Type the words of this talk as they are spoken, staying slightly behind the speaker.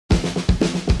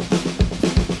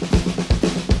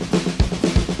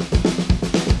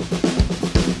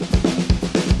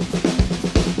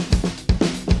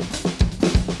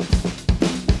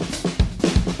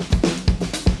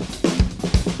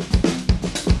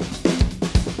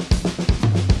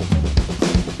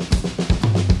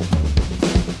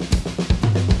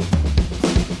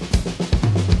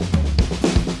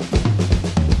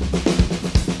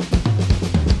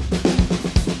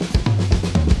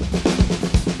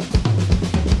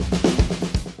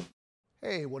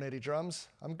Hey, 180 Drums,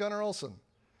 I'm Gunnar Olsen.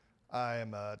 I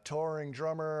am a touring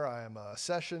drummer, I am a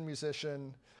session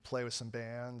musician, play with some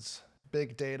bands.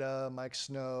 Big Data, Mike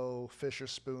Snow, Fisher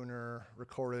Spooner,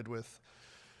 recorded with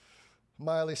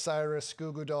Miley Cyrus,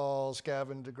 Goo Goo Dolls,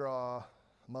 Gavin DeGraw,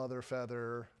 Mother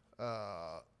Feather,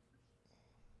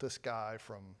 this guy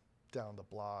from down the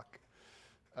block.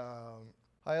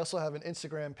 I also have an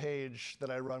Instagram page that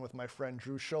I run with my friend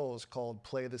Drew Scholes called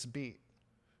Play This Beat.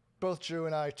 Both Drew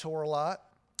and I tour a lot.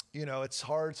 You know, it's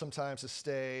hard sometimes to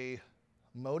stay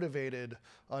motivated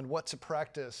on what to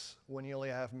practice when you only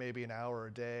have maybe an hour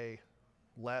a day,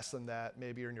 less than that.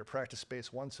 Maybe you're in your practice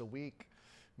space once a week.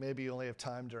 Maybe you only have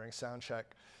time during sound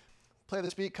check. Play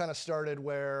This Beat kind of started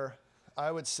where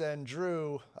I would send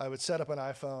Drew, I would set up an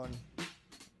iPhone,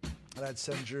 and I'd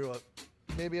send Drew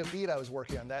maybe a beat I was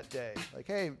working on that day. Like,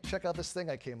 hey, check out this thing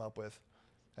I came up with.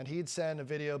 And he'd send a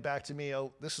video back to me,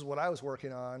 oh, this is what I was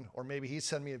working on. Or maybe he'd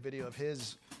send me a video of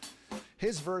his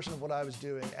version of what I was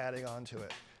doing, adding on to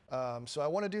it. So I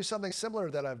want to do something similar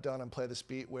that I've done on Play This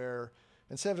Beat, where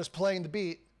instead of just playing the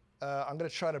beat, I'm going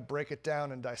to try to break it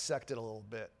down and dissect it a little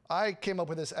bit. I came up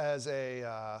with this as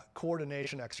a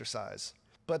coordination exercise.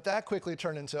 But that quickly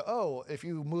turned into, oh, if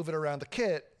you move it around the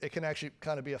kit, it can actually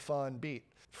kind of be a fun beat.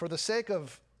 For the sake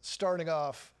of starting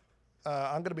off,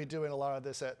 I'm going to be doing a lot of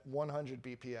this at 100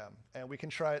 BPM, and we can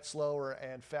try it slower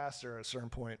and faster at a certain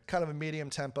point. Kind of a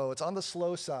medium tempo. It's on the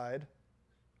slow side,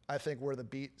 I think, where the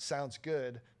beat sounds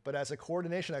good, but as a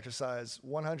coordination exercise,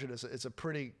 100 is a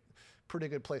pretty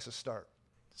good place to start.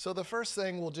 So the first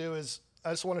thing we'll do is, I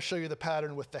just want to show you the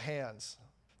pattern with the hands.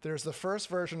 There's the first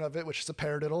version of it, which is a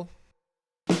paradiddle.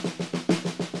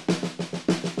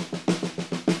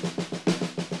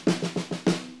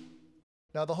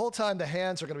 Now, the whole time, the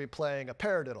hands are going to be playing a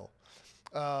paradiddle.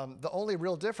 The only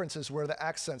real difference is where the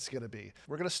accent's going to be.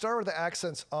 We're going to start with the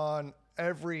accents on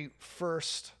every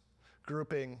first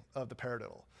grouping of the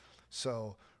paradiddle.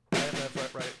 So, right, left,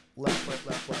 right, right, left, right,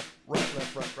 left, left, right,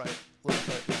 left, right, right, left,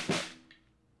 right, left, left.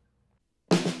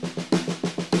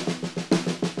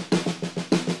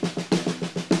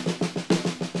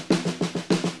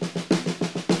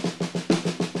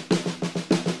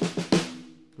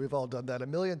 We've all done that a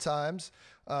million times.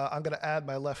 I'm going to add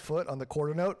my left foot on the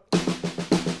quarter note.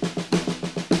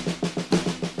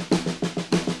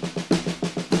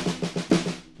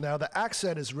 Now, the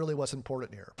accent is really what's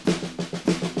important here.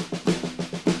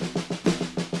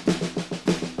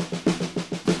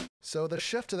 So the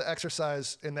shift to the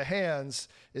exercise in the hands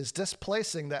is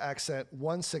displacing the accent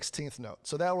 1/16th note.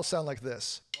 So that will sound like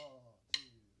this.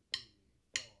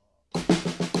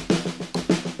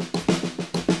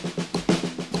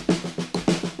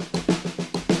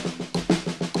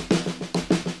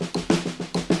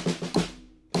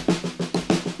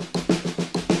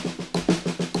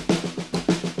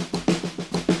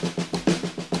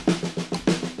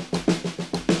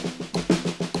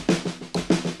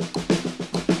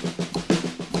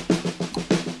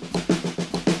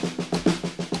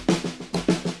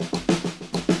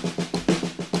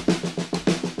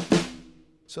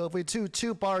 So if we do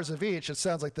 2 bars of each, it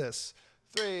sounds like this.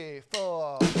 3,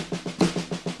 4.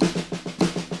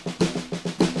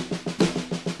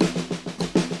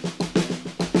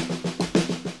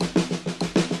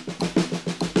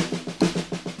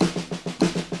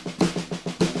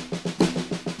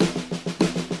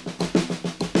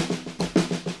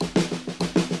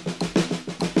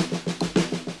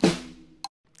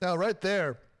 Now right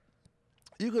there,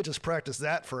 you could just practice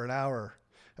that for an hour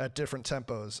at different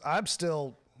tempos. I'm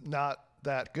still not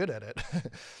that good at it.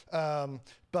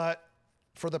 But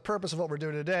for the purpose of what we're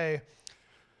doing today,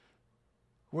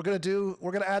 we're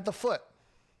gonna add the foot.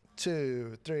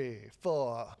 2, 3,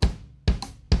 4.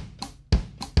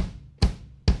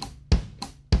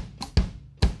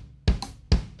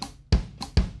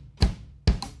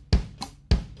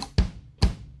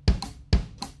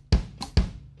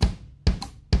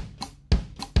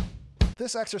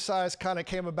 This exercise kind of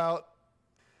came about,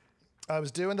 I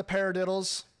was doing the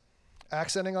paradiddles,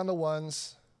 accenting on the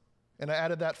ones, and I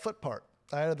added that foot part.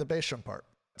 I added the bass drum part.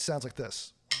 It sounds like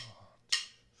this.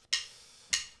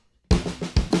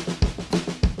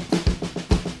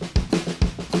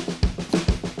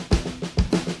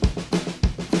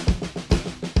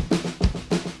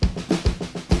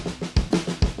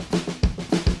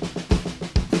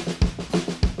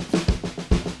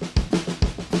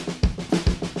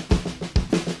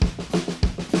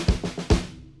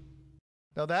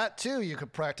 Now that too, you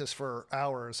could practice for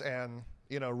hours and,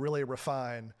 you know, really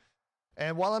refine.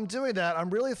 And while I'm doing that,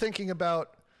 I'm really thinking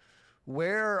about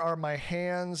where are my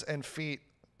hands and feet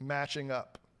matching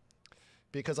up.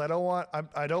 because I don't want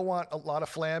a lot of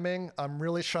flamming. I'm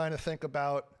really trying to think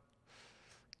about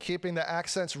keeping the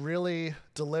accents really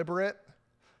deliberate.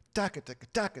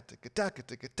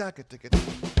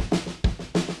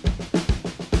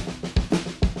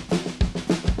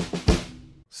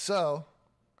 So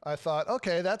I thought,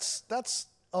 okay, that's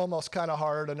almost kind of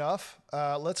hard enough.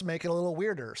 Let's make it a little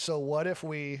weirder. So what if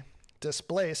we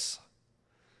displace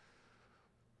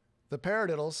the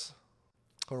paradiddles,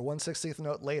 or 1/16th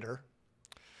note later?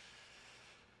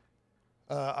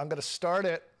 I'm going to start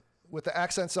it with the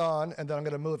accents on, and then I'm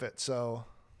going to move it. So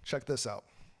check this out.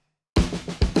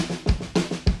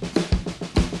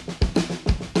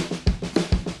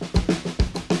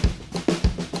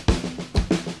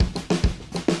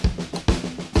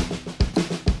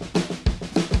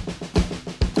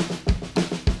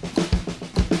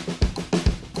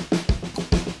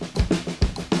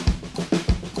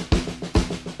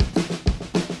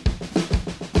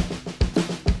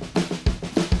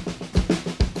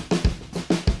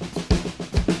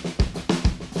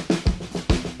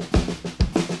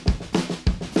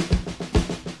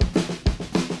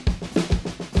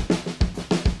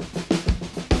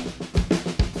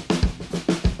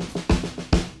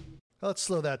 Let's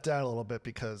slow that down a little bit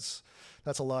because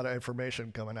that's a lot of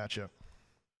information coming at you. I'm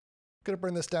going to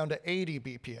bring this down to 80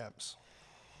 BPMs.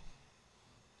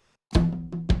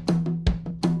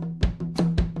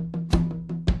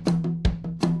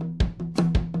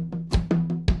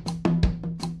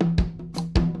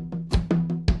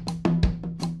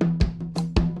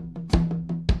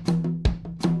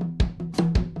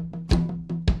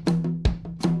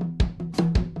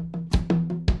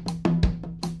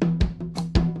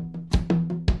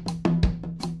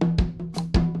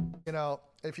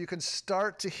 If you can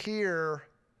start to hear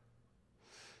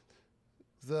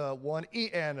the 1 E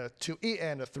and a 2 E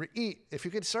and a 3 E, if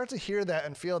you can start to hear that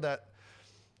and feel that,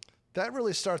 that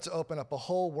really starts to open up a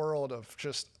whole world of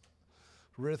just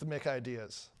rhythmic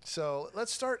ideas. So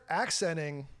let's start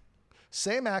accenting,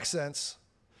 same accents,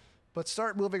 but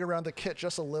start moving around the kit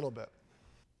just a little bit.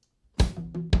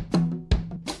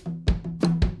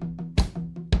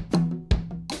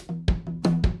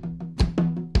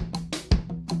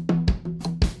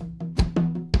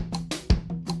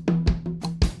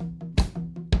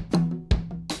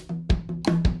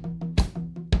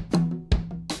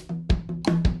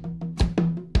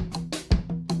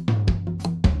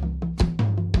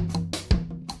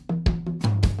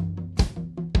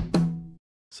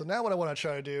 So now what I want to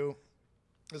try to do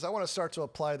is I want to start to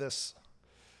apply this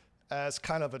as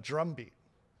kind of a drum beat.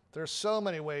 There's so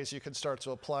many ways you can start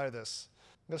to apply this.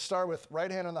 I'm going to start with right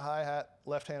hand on the hi-hat,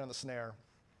 left hand on the snare.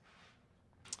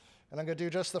 And I'm going to do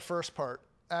just the first part,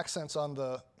 accents on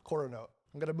the quarter note.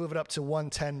 I'm going to move it up to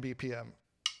 110 BPM.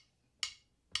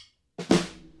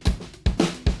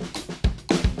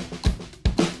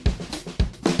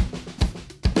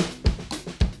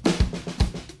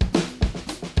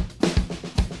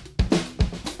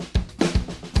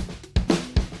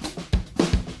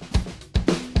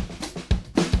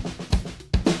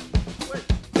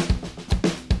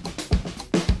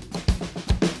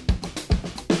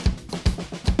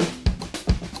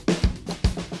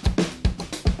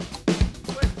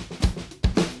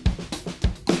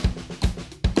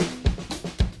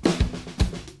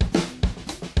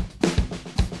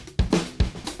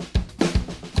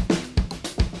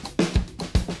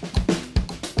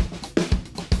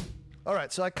 All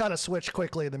right, so I kind of switched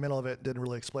quickly in the middle of it, didn't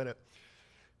really explain it.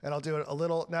 And I'll do it a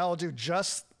little, now I'll do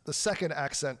just the second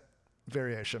accent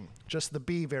variation, just the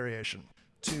B variation.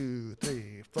 2,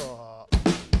 3, 4.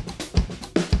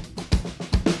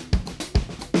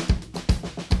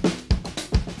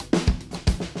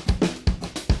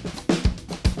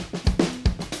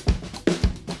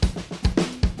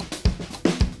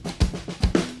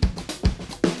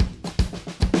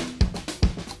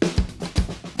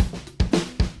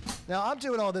 Now, I'm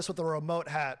doing all this with a remote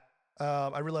hat.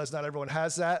 I realize not everyone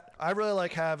has that. I really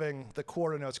like having the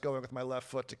quarter notes going with my left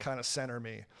foot to kind of center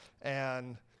me.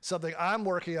 And something I'm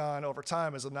working on over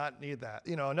time is to not need that.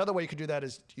 You know, another way you could do that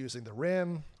is using the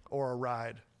rim or a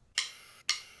ride.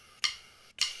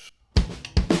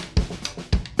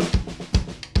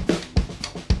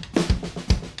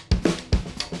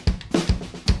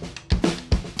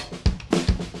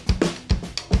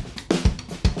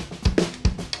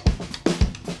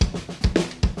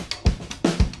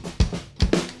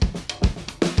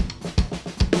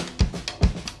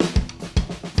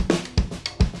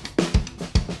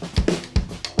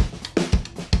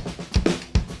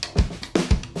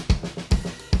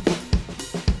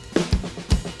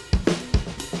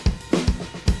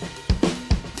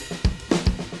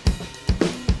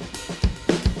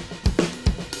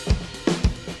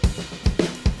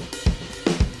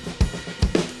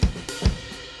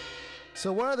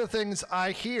 So one of the things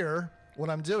I hear when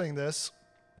I'm doing this,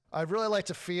 I really like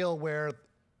to feel where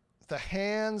the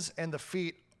hands and the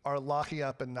feet are locking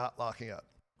up and not locking up.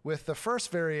 With the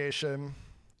first variation,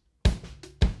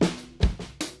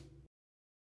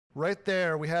 right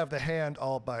there, we have the hand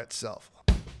all by itself.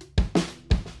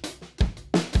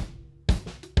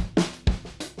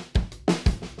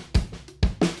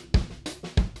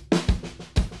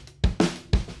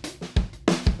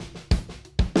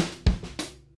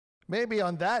 Maybe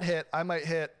on that hit, I might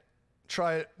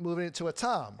try moving it to a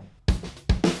tom.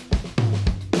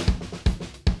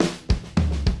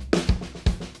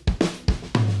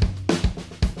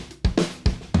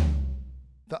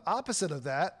 The opposite of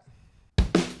that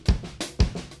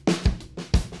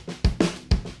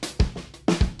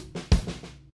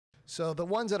so the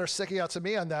ones that are sticking out to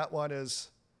me on that one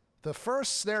is the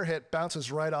first snare hit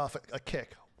bounces right off a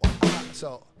kick.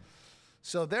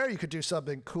 So there you could do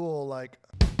something cool like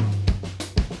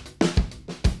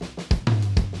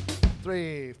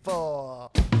 3, 4.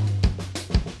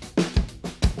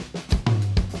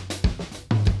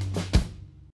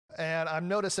 And I'm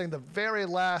noticing the very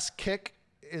last kick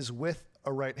is with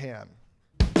a right hand.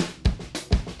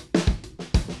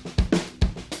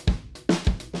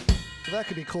 So that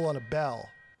could be cool on a bell.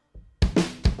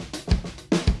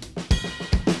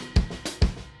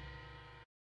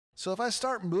 So if I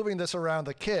start moving this around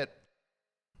the kit,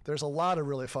 there's a lot of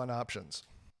really fun options.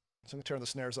 So I'm going to turn the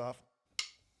snares off.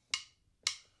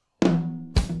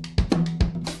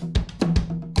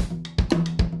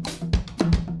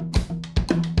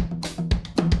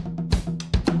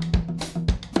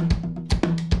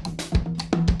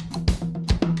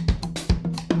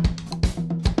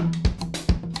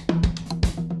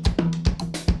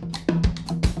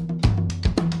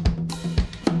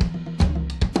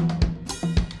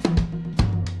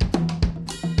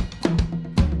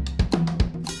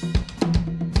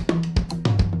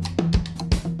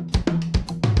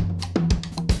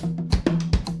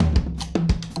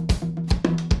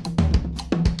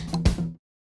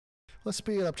 Let's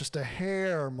speed it up just a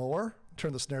hair more.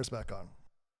 Turn the snares back on.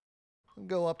 We'll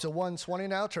go up to 120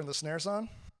 now. Turn the snares on.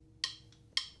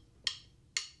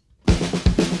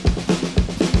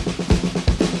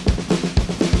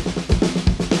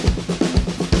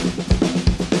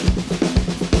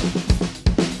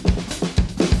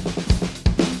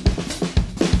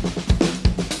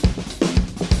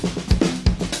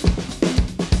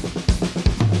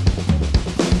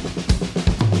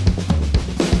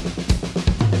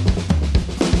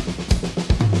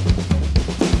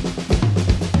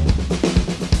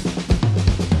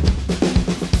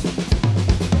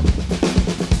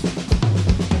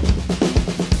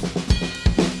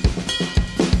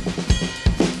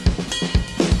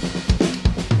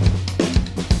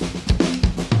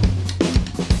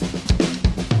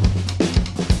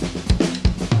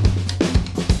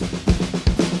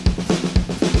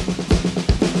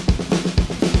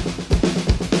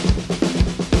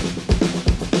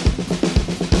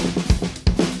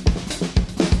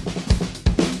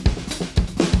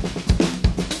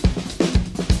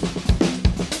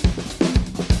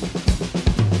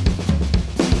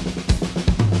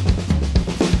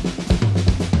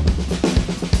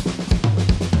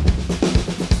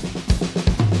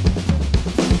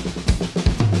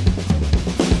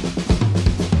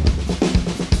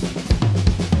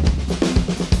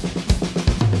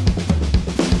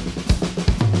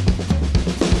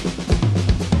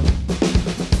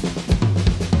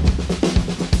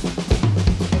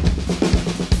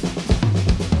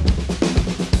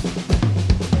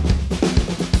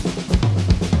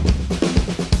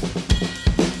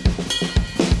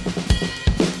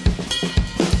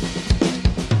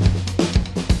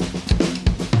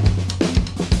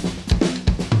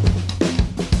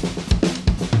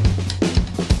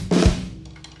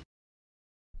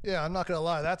 Yeah, I'm not gonna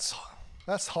lie, that's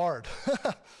hard.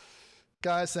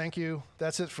 Guys, thank you.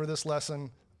 That's it for this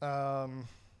lesson.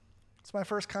 It's my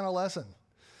first kind of lesson,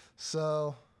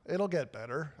 so it'll get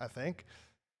better, I think.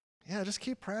 Yeah, just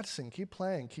keep practicing, keep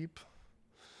playing, keep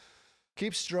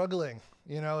struggling.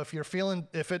 You know, if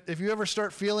you ever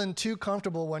start feeling too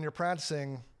comfortable when you're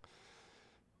practicing,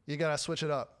 you gotta switch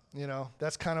it up. You know,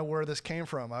 that's kind of where this came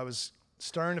from. I was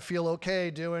starting to feel okay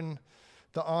doing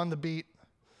the on the beat,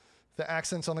 the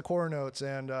accents on the quarter notes,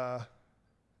 and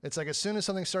it's like as soon as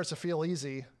something starts to feel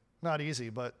easy, not easy,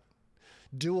 but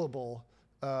doable,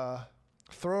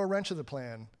 throw a wrench at the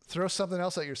plan, throw something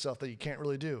else at yourself that you can't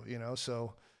really do, you know?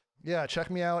 So yeah, check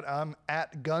me out. I'm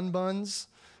at gunbuns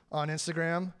on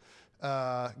Instagram,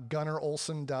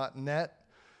 gunnarolsen.net.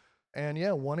 And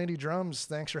yeah, 180 Drums,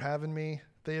 thanks for having me.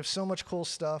 They have so much cool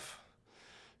stuff.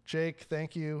 Jake,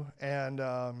 thank you. And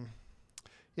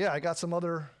yeah, I got some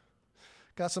other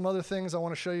things I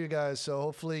want to show you guys. So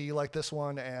hopefully you like this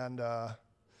one, and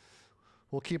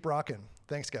we'll keep rocking.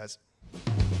 Thanks, guys.